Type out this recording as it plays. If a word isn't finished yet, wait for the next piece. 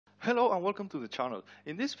Hello and welcome to the channel.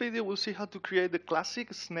 In this video we'll see how to create the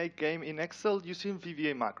classic snake game in Excel using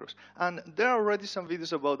VBA macros. And there are already some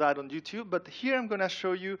videos about that on YouTube, but here I'm going to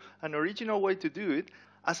show you an original way to do it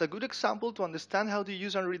as a good example to understand how to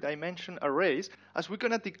use and redimension arrays, as we're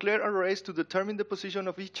going to declare arrays to determine the position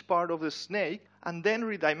of each part of the snake and then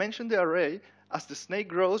redimension the array as the snake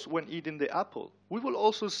grows when eating the apple. We will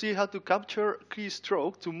also see how to capture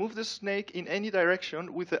keystroke to move the snake in any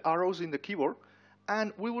direction with the arrows in the keyboard.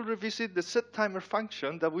 And we will revisit the setTimer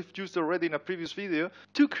function that we've used already in a previous video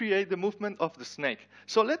to create the movement of the snake.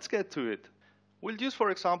 So let's get to it. We'll use,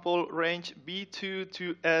 for example, range B2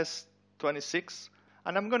 to S26,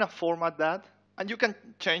 and I'm going to format that. And you can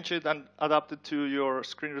change it and adapt it to your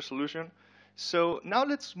screen resolution. So now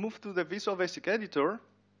let's move to the Visual Basic Editor.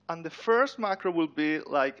 And the first macro will be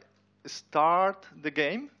like start the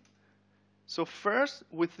game. So first,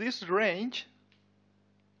 with this range,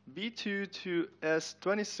 B2 to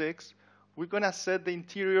S26, we're going to set the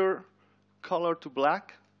interior color to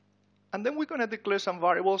black. And then we're going to declare some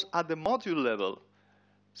variables at the module level.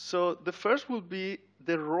 So the first will be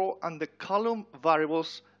the row and the column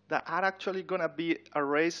variables that are actually going to be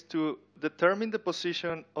arrays to determine the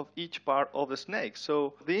position of each part of the snake.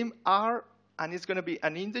 So them are, and it's going to be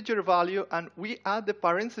an integer value, and we add the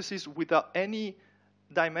parentheses without any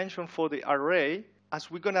dimension for the array,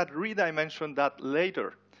 as we're going to redimension that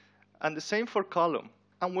later. And the same for column.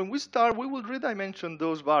 And when we start, we will redimension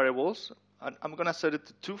those variables. And I'm going to set it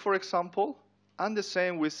to 2, for example. And the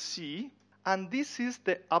same with C. And this is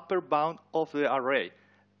the upper bound of the array.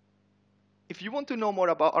 If you want to know more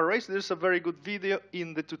about arrays, there's a very good video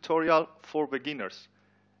in the tutorial for beginners.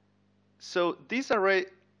 So this array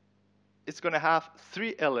is going to have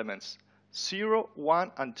 3 elements, 0,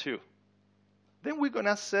 1, and 2. Then we're going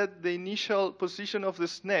to set the initial position of the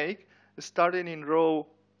snake starting in row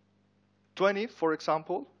 20, for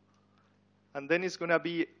example, and then it's going to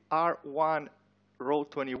be R1 row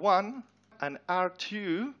 21 and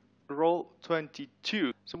R2 row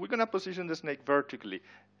 22. So we're going to position the snake vertically.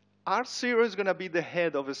 R0 is going to be the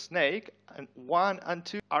head of a snake, and 1 and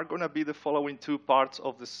 2 are going to be the following 2 parts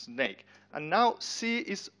of the snake. And now C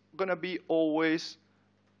is going to be always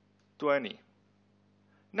 20.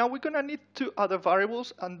 Now we're going to need 2 other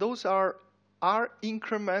variables, and those are R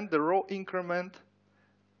increment, the row increment,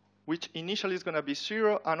 which initially is going to be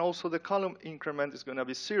 0, and also the column increment is going to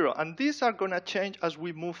be 0. And these are going to change as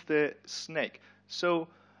we move the snake. So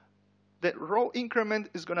the row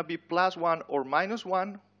increment is going to be +1 or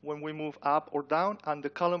 -1 when we move up or down, and the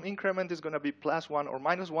column increment is going to be +1 or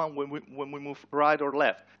 -1 when we move right or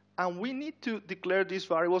left. And we need to declare these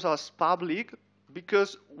variables as public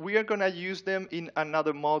because we are going to use them in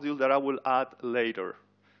another module that I will add later.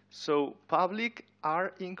 So public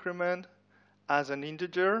R increment as an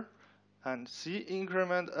integer, and C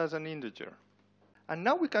increment as an integer. And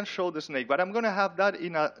now we can show the snake, but I'm going to have that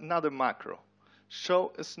in another macro.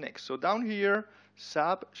 Show a snake. So down here,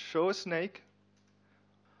 sub show a snake.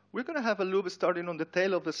 We're going to have a loop starting on the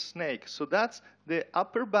tail of the snake. So that's the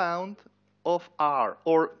upper bound of R,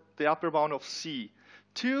 or the upper bound of C.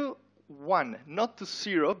 To 1, not to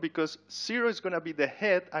 0, because 0 is going to be the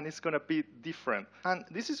head and it's going to be different. And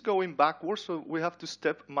this is going backwards, so we have to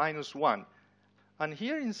step -1. And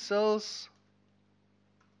here in cells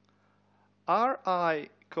Ri,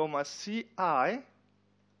 Ci,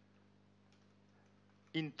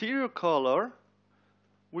 interior color,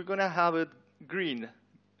 we're going to have it green.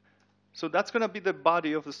 So that's going to be the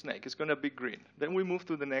body of the snake. It's going to be green. Then we move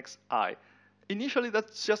to the next I. Initially,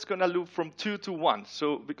 that's just going to loop from 2 to 1.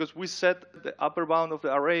 So because we set the upper bound of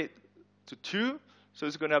the array to 2, so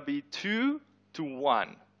it's going to be 2 to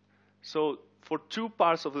 1. So for 2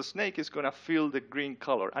 parts of the snake, it's going to fill the green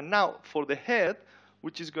color. And now for the head,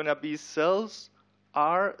 which is going to be cells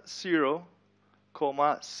R0,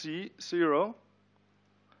 C0,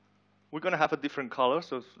 we're going to have a different color.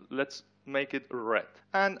 So let's make it red.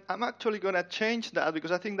 And I'm actually going to change that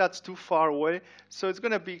because I think that's too far away. So it's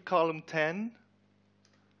going to be column 10.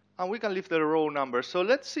 And we can leave the row number. So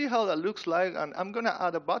let's see how that looks like. And I'm going to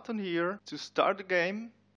add a button here to start the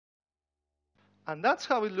game. And that's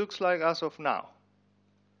how it looks like as of now.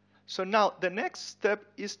 So now the next step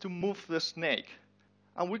is to move the snake.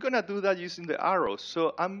 And we're going to do that using the arrows.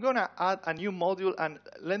 So I'm going to add a new module, and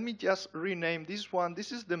let me just rename this one.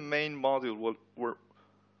 This is the main module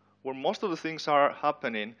where most of the things are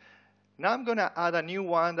happening. Now I'm going to add a new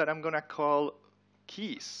one that I'm going to call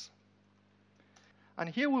keys. And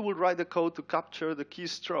here we will write the code to capture the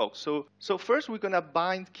keystroke. So first we're going to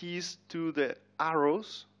bind keys to the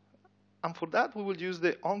arrows. And for that, we will use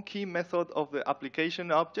the onKey method of the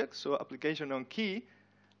application object, so application onKey.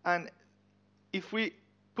 And if we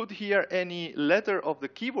put here any letter of the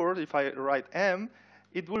keyboard, if I write M,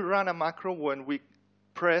 it will run a macro when we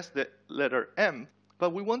press the letter M.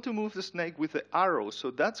 But we want to move the snake with the arrow,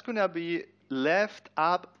 so that's going to be left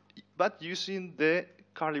up, but using the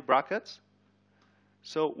curly brackets.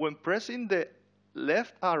 So when pressing the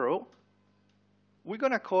left arrow, we're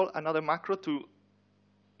going to call another macro to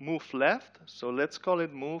move left. So let's call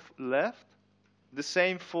it move left. The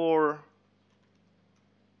same for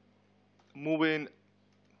moving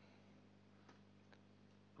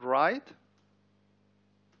right.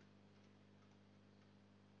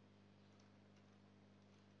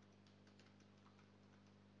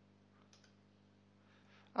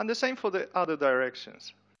 And the same for the other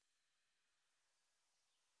directions.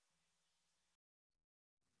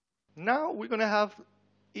 Now we're going to have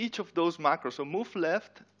each of those macros. So move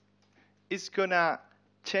left is going to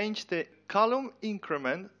change the column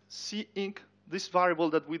increment, cinc, this variable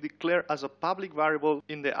that we declare as a public variable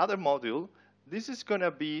in the other module. This is going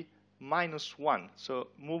to be -1. So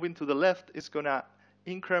moving to the left is going to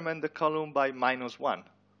increment the column by -1.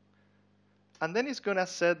 And then it's going to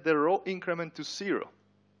set the row increment to 0.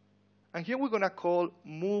 And here we're going to call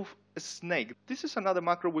move snake. This is another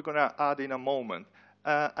macro we're going to add in a moment.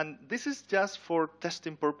 And this is just for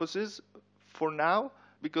testing purposes for now,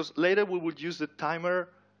 because later we will use the timer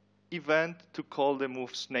event to call the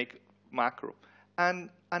move snake macro. And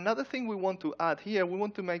another thing we want to add here, we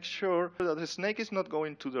want to make sure that the snake is not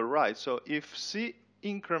going to the right. So if C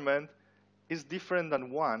increment is different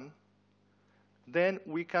than 1, then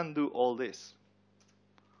we can do all this.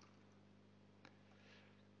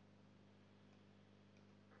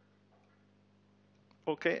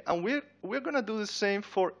 Okay, and we're going to do the same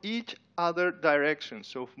for each other direction.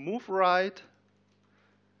 So move right,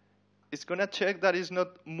 it's going to check that it's not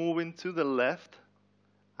moving to the left,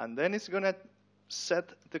 and then it's going to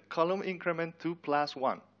set the column increment to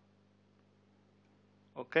 +1.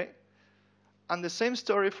 Okay, and the same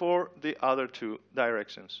story for the other two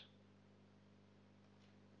directions.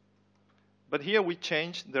 But here we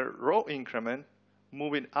change the row increment.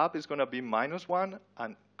 Moving up is going to be -1,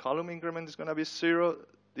 and column increment is going to be 0.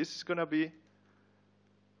 This is going to be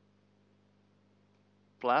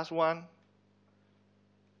 +1.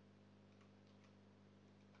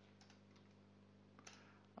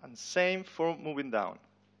 And same for moving down.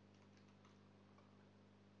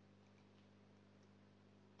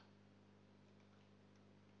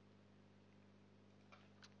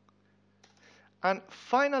 And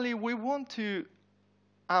finally, we want to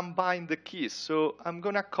unbind the keys. So I'm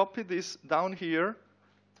going to copy this down here,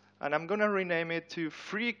 and I'm going to rename it to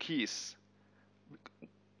free keys.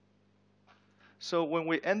 So when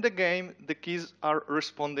we end the game, the keys are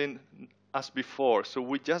responding as before. So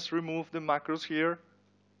we just remove the macros here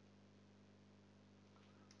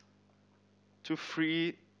to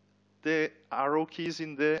free the arrow keys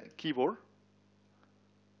in the keyboard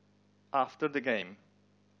after the game.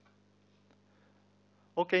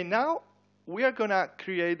 Okay, now we are going to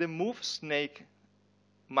create the move snake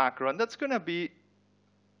macro, and that's going to be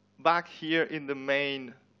back here in the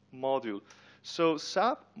main module. So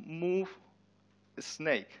sub move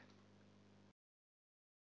snake.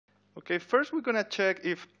 Okay, first we're going to check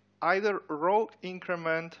if either row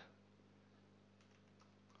increment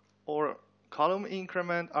or column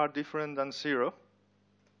increment are different than 0.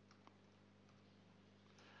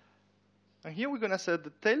 And here we're going to set the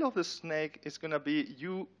tail of the snake is going to be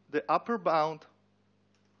the upper bound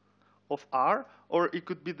of R, or it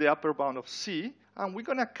could be the upper bound of C. And we're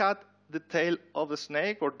going to cut the tail of the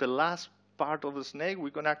snake, or the last part of the snake, we're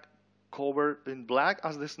going to cover in black,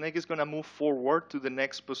 as the snake is going to move forward to the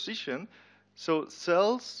next position. So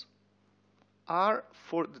cells R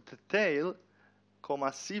for the tail,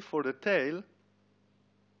 comma C for the tail.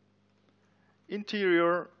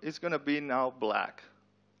 Interior is going to be now black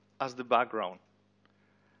as the background.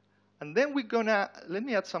 And then we're going to, let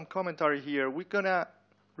me add some commentary here. We're going to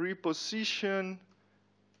reposition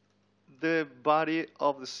the body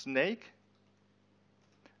of the snake.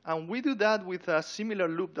 And we do that with a similar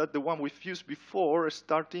loop that the one we've used before,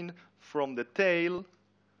 starting from the tail,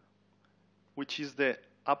 which is the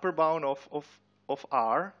upper bound of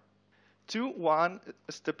R, to 1,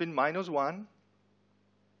 stepping -1.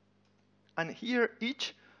 And here,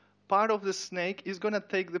 each part of the snake is going to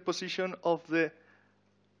take the position of the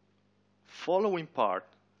following part.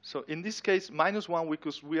 So in this case, -1,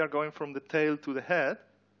 because we are going from the tail to the head.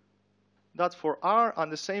 That's for R, and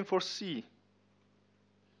the same for C.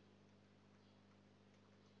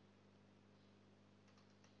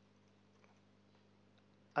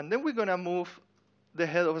 And then we're going to move the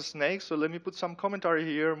head of a snake. So let me put some commentary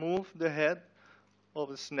here. Move the head of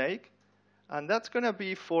the snake. And that's going to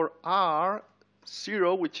be for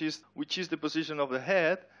R0, which is the position of the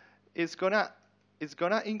head. It's gonna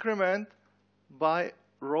increment by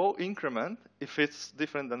row increment if it's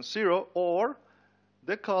different than 0, or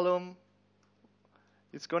the column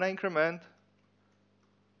is going to increment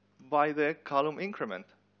by the column increment.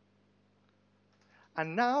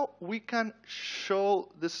 And now we can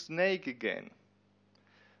show the snake again.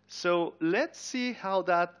 So let's see how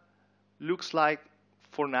that looks like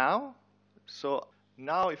for now. So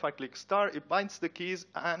now if I click Start, it binds the keys,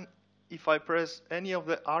 and if I press any of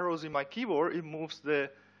the arrows in my keyboard, it moves the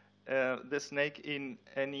snake in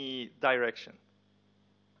any direction.